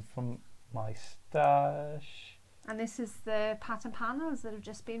ribbon from my stash. And this is the pattern panels that have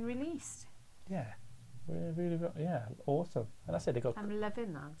just been released. Yeah, really, yeah, awesome. And that's it. They got. I'm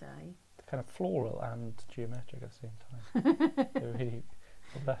loving that day. Kind of floral and geometric at the same time. They're really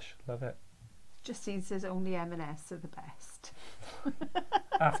lush. Love it. Justine says only M&S are the best.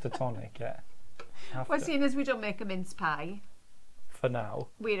 After Tonic, yeah. Well, seeing as we don't make a mince pie. For now.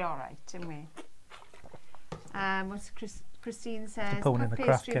 We're alright, aren't we? What's Christine says? Puff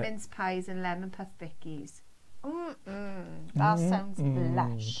pastry, mince pies and lemon puff bickies. That sounds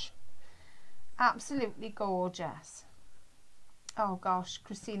lush. Absolutely gorgeous. Oh gosh,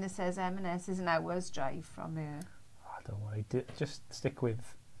 Christina says M&S is an hour's drive from her. Oh, don't worry, just stick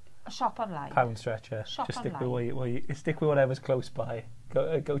with shop online. Pound stretcher. Just stick with stick with whatever's close by.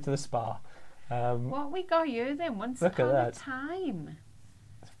 Go to the Spa. What we got you then? Once upon a time.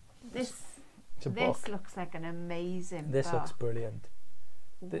 This looks like an amazing book. This looks brilliant.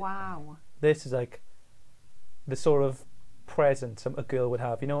 Wow. This is like the sort of present a girl would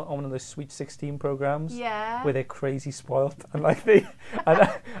have, on one of those Sweet 16 programs, where they're crazy spoilt and like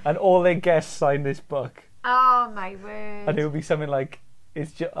and all their guests sign this book. Oh my word! And it would be something like,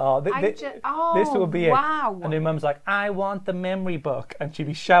 it's just this would be it. And her mum's like, I want the memory book, and she'd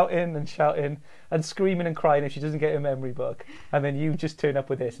be shouting and screaming and crying if she doesn't get her memory book, and then you just turn up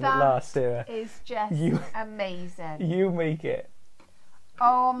with this, and at last, Sarah, is just amazing. You make it.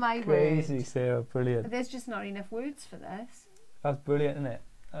 Oh my word. Crazy, Sarah, brilliant. There's just not enough words for this. That's brilliant, isn't it?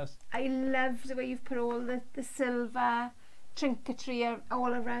 I love the way you've put all the silver trinketry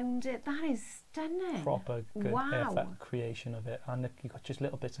all around it. That is stunning. Proper good effort creation of it. And you've got just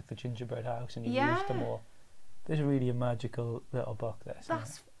little bits like the gingerbread house, and you used them all. There's really a magical little book there.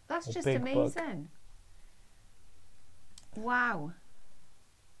 That's just amazing. Book. Wow.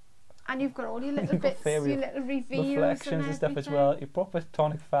 And you've got all your little bits, your little reveals reflections and stuff as everything. well. You're proper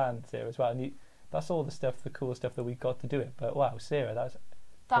Tonic fans here as well. And that's all the stuff, the cool stuff that we got to do it. But wow, Sarah, that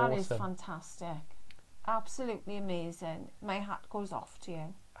That awesome. is fantastic. Absolutely amazing. My hat goes off to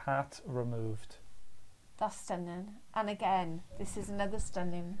you. Hat removed. That's stunning. And again, this is another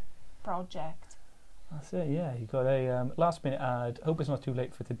stunning project. That's it, yeah. You got a last minute ad. Hope it's not too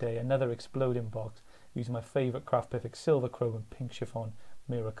late for today. Another exploding box using my favourite Craft Perfect silver chrome and pink chiffon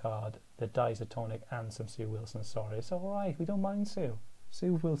mirror card. The dies are Tonic and some Sue Wilson. Sorry, it's alright. We don't mind Sue.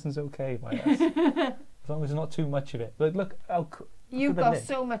 Sue Wilson's okay by us. As long as there's not too much of it. But look, You've got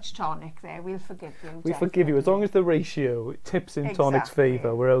so much Tonic there. We'll forgive you. We forgive you. As long as the ratio tips in Tonic's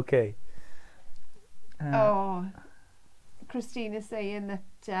favour, we're okay. Christina's saying that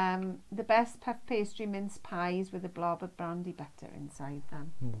the best puff pastry mince pies with a blob of brandy butter inside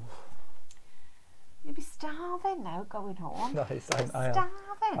them. You'll be starving now going home. Nice.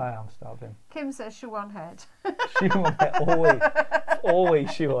 I am starving. Kim says shoe on head. Shoe on head.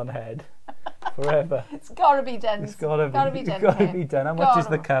 Always shoe on head. Forever. It's got to be done. It's got to be done. It's got to be done. How much is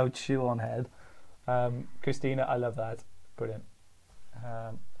the couch? Shoe on head. Christina, I love that. Brilliant.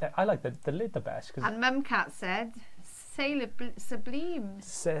 I like the lid the best. And Mum Cat said, say sublime.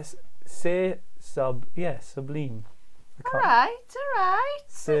 Say sublime. All right.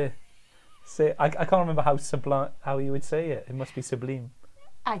 Say, I can't remember how you would say it. It must be sublime.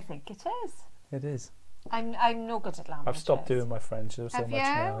 I think it is. It is. I'm no good at languages. I've stopped doing my French so much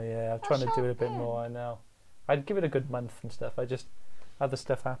now. Yeah, I'm trying to do it a bit more. I know. I'd give it a good month and stuff. Other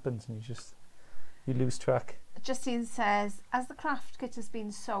stuff happens and you lose track. Justine says, as the craft kit has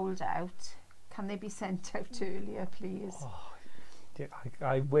been sold out, can they be sent out earlier, please? Oh, yeah,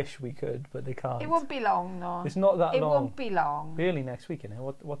 I wish we could, but they can't. It won't be long, no. It's not that long. It won't be long. Early next week, innit?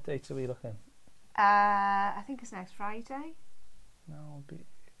 What dates are we looking? I think it's next Friday. No, it'll be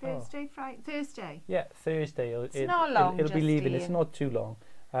Thursday, Friday, Thursday. Yeah, Thursday. It's not long. It'll be leaving. It's not too long.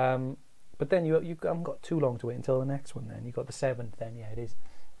 But then you haven't got too long to wait until the next one. Then you got the 7th. Then yeah, it is.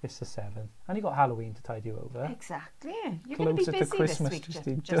 It's the 7th, and you got Halloween to tide you over. Exactly. You're going to be busy Christmas, this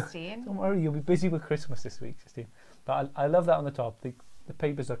week, Justine. Don't worry, you'll be busy with Christmas this week, Justine. But I love that on the top. The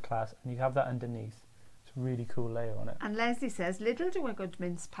papers are class, and you have that underneath. It's a really cool layer on it. And Leslie says, Lidl do a good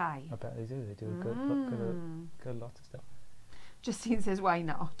mince pie. I bet they do. They do a good lot of stuff. Justine says, why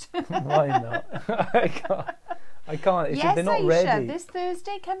not? Why not? I can't. It's yes, they're not Aisha, ready. this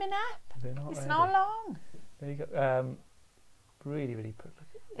Thursday coming up. They're not it's ready. not long. There you go. Really, really pretty.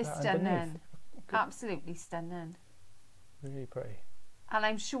 It's stunning. Absolutely stunning. Really pretty. And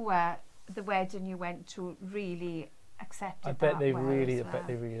I'm sure the wedding you went to really accepted I bet that they well really. as well. I bet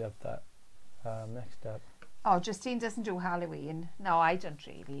they really loved that. Next up. Oh, Justine doesn't do Halloween. No, I don't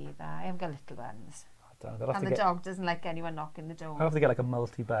really either. I have got little ones. And the dog doesn't like anyone knocking the door. I'll have to get like a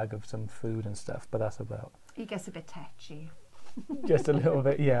multi-bag of some food and stuff, but that's about. He gets a bit tetchy. Just a little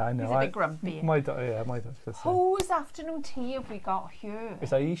bit, yeah, I know. He's a bit grumpy. My dog's the same. Whose afternoon tea have we got here?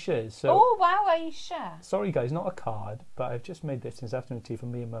 It's Aisha's. So, oh, wow, Aisha. Sorry, guys, not a card, but I've just made this as afternoon tea for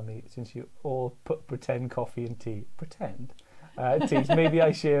me and Mummy, since you all put pretend coffee and tea. Pretend? Teas. Maybe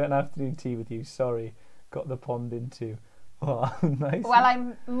I share an afternoon tea with you. Sorry, got the pond into. Oh, nice. Well,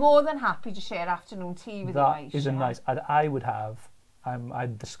 I'm more than happy to share afternoon tea with you, Aisha. That is a nice. I would have.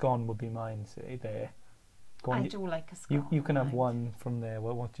 The scone would be mine. See there. Go on, I do like a scone. You can have one from there.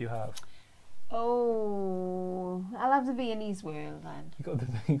 What do you have? Oh, I'll have the Viennese whirl then.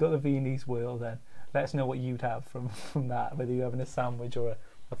 You got the Viennese whirl then. Let us know what you'd have from that. Whether you're having a sandwich or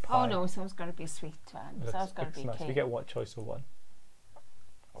a pie. Oh no, so it's got to be a sweet one. So it's got to be nice. cake. We get what choice of one?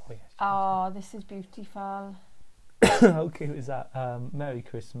 Oh yes. Oh, this is beautiful. How cute is that? Merry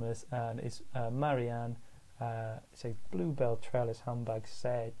Christmas, and it's Marianne. It's a bluebell trellis handbag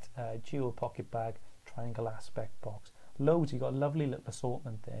set, dual pocket bag, triangle aspect box. Loads. You got a lovely little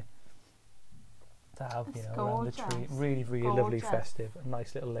assortment there to have, around the tree. Really, really lovely, festive. A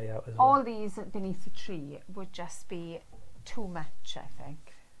nice little layout as well. All these beneath the tree would just be too much, I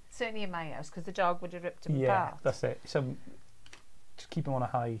think. Certainly in my house, because the dog would have ripped them apart. Yeah, that's it. So just keep them on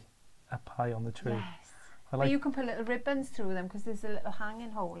up high on the tree. Yes. But you can put little ribbons through them because there's a little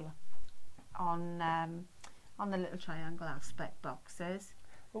hanging hole on the little triangle aspect boxes.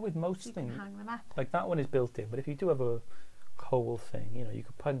 Well, with most you things, can hang them up. Like that one is built in, but if you do have a hole thing, you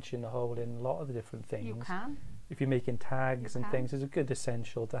could punch in the hole in a lot of the different things. You can. If you're making tags and things, it's a good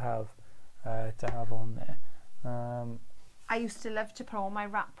essential to have on there. I used to love to put all my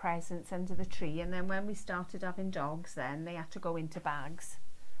wrap presents under the tree, and then when we started having dogs, then they had to go into bags.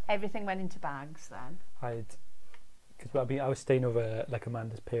 Everything went into bags then. I was staying over like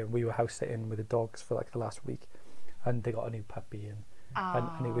Amanda's parents. We were house sitting with the dogs for like the last week, and they got a new puppy, and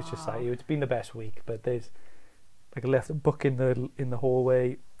and it was just like, it's been the best week. But there's like I left a book in the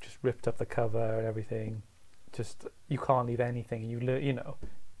hallway, just ripped up the cover and everything. Just you can't leave anything. You learn, you know,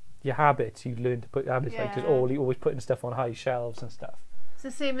 your habits. You learn to put habits like just always putting stuff on high shelves and stuff. It's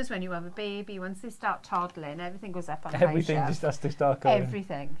the same as when you have a baby. Once they start toddling, everything goes up on everything high shelf. just has to start going.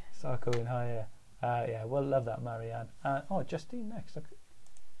 Everything. Start going higher. Yeah, well, love that, Marianne. Justine next.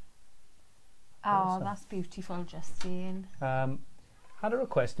 Awesome. That's beautiful, Justine. Had a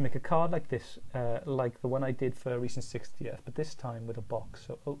request to make a card like this, like the one I did for recent 60th, but this time with a box.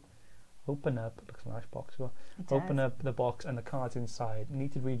 So open up, it looks like a nice box. Well, open up the box and the cards inside.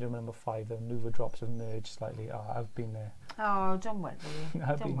 Need to read number 5. The maneuver drops have merged slightly. I've been there. Oh, don't worry.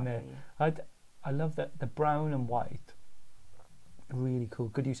 I've been there. I love that the brown and white. Really cool.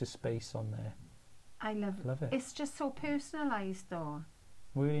 Good use of space on there. I love it. It's just so personalised, though.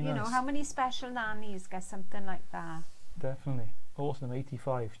 Really nice. You know, how many special nannies get something like that? Definitely. Awesome.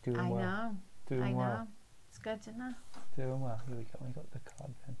 85. Doing well. I know. It's good, isn't it? Doing well. Here we go. We got the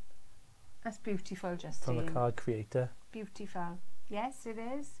card then. That's beautiful, Justine. From the card creator. Beautiful. Yes, it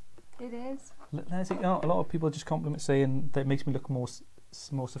is. It is. A lot of people just compliment saying that it makes me look more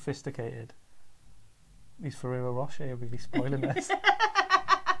sophisticated. These Ferrero Rocher are really spoiling us.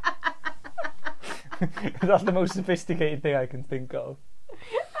 That's the most sophisticated thing I can think of.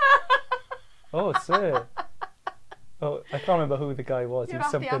 Oh, sir. Oh, I can't remember who the guy was. You're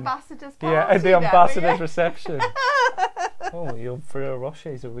at the ambassador's party. Yeah, at the ambassador's reception. Oh, your Ferrero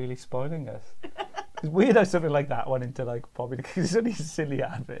Rochers are really spoiling us. It's weird how something like that went into like probably because it's only a silly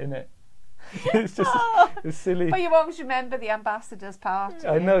advert, isn't it? It's just it's silly. But you always remember the ambassador's party.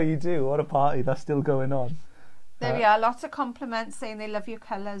 I know you do. What a party that's still going on. There we are. Lots of compliments saying they love your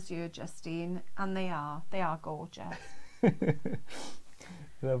colours, you, Justine, and they are gorgeous.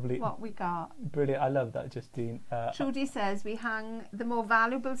 Lovely. What we got? Brilliant. I love that, Justine. Trudy says we hang the more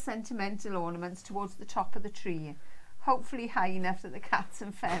valuable sentimental ornaments towards the top of the tree, hopefully high enough that the cats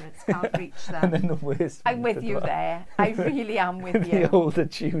and ferrets can't reach them. And then the worst. I'm with you there. I really am with you. The older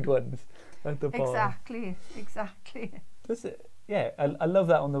chewed ones at the bottom. Exactly. Does it? Yeah, I love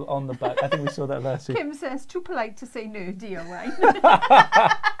that on the back. I think we saw that last week. Kim says too polite to say nerdy or wine.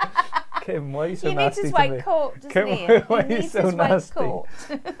 Kim, why are you so he nasty to me? He needs his white coat, doesn't Kim, he? Why are you so nasty?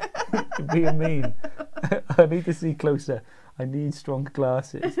 You're being mean. I need to see closer. I need strong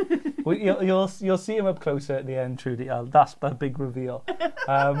glasses. Well, you'll see him up closer at the end, Trudy. That's the big reveal.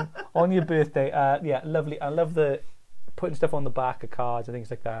 On your birthday, yeah, lovely. I love the putting stuff on the back of cards and things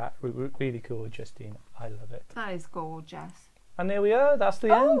like that. Really cool, Justine. I love it. That is gorgeous. And there we are. That's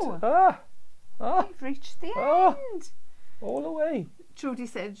the end. We've reached the end. All the way. Trudy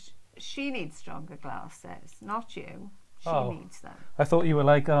said she needs stronger glasses, not you. She needs them. I thought you were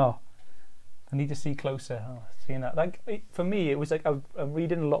like, I need to see closer. Seeing that, like for me, it was like I'm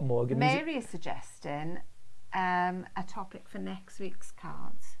reading a lot more. Mary is suggesting a topic for next week's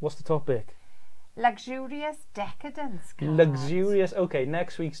cards. What's the topic? Luxurious decadence cards. Luxurious. Okay,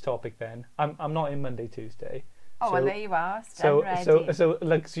 next week's topic then. I'm not in Monday, Tuesday. Oh, well, there you are. Ready. So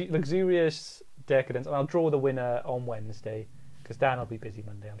luxurious decadence, and I'll draw the winner on Wednesday because Dan will be busy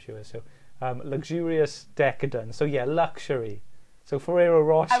Monday, I'm sure. So luxurious decadence. So yeah, luxury. So Ferrero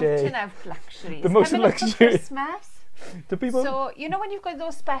Rocher. Out and out luxury. The most luxurious. Christmas. Do people? So you know when you've got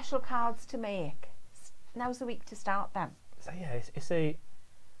those special cards to make, now's the week to start them. So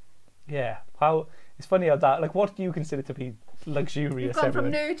yeah, how it's funny how that, like, what do you consider to be luxurious? You've gone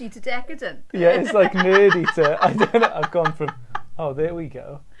from nerdy to decadent. Yeah, it's like nerdy to, I don't know, I've gone from, there we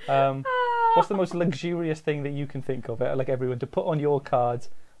go. What's the most luxurious thing that you can think of, like everyone, to put on your cards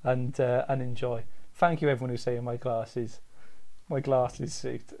and enjoy? Thank you everyone who's saying my glasses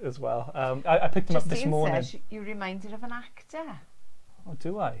suit as well. I picked them up this morning. Says you reminded of an actor. Oh,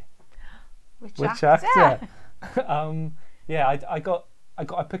 do I? Which actor? Yeah,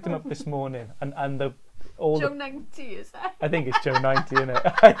 I picked them up this morning, and Joe 90, is that? I think it's Joe 90, isn't it?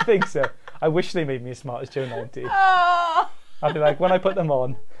 I think so. I wish they made me as smart as Joe 90. Oh. I'd be like, when I put them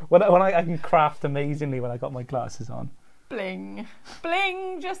on, when I can craft amazingly when I got my glasses on. Bling,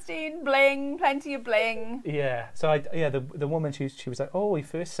 bling, Justine, bling, plenty of bling. Yeah. So the woman she was like, oh, we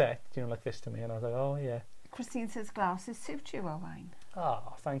first set, like this to me, and I was like, oh yeah. Christine says glasses suit you, Owain.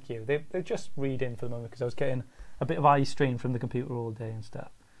 Oh, thank you. They're just reading for the moment because I was getting a bit of eye strain from the computer all day and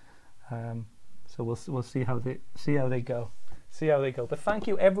stuff. So we'll see how they go. But thank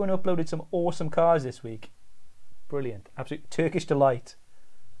you, everyone who uploaded some awesome cards this week. Brilliant, absolute Turkish delight.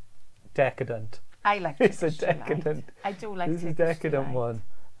 Decadent. I like it's Turkish a decadent. Delight. I do like this Turkish is a decadent delight.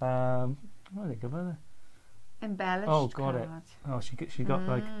 One. What do I think about it? Embellished. Oh, got card. it. Oh, she got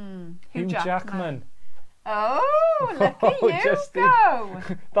like Hugh Jackman. Oh, look at you Justin. go.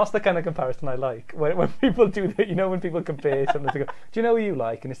 That's the kind of comparison I like. When people do that, you know, when people compare something to go, do you know who you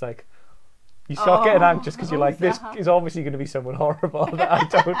like? And it's like, you start getting anxious because you're like, this is obviously going to be someone horrible that I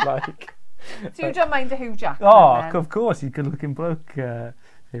don't like. So you don't mind a Hugh Jackman? Oh, then? of course, he's a good looking bloke. I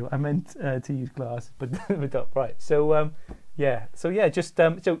meant to use glass, but right. So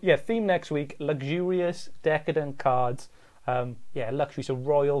theme next week: luxurious, decadent cards. Luxury, so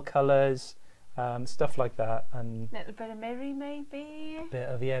royal colours, stuff like that, and a little bit of mirror, maybe. A bit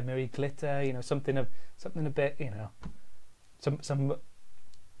of mirror glitter. You know, something a bit. You know, some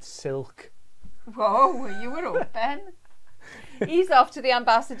silk. Whoa, you were open. He's off to the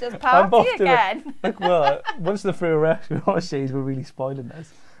ambassador's party again. Once the Ferrero-Rochers were really spoiling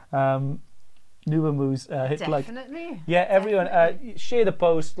this. No.118 hit Definitely. Everyone share the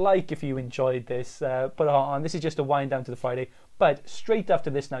post, like if you enjoyed this, put it on. This is just a wind down to the Friday, but straight after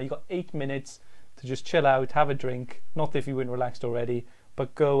this now you've got 8 minutes to just chill out, have a drink, not if you weren't relaxed already,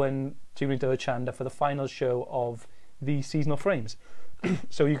 but go and tune into the Chanda for the final show of the seasonal frames.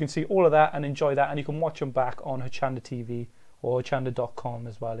 So you can see all of that and enjoy that, and you can watch them back on Chanda TV or chanda.com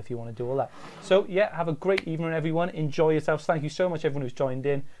as well if you want to do all that. So have a great evening everyone, enjoy yourselves. Thank you so much everyone who's joined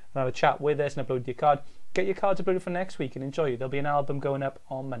in and have a chat with us and upload your card. Get your cards uploaded for next week and enjoy it. There'll be an album going up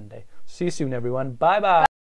on Monday. See you soon everyone, bye bye.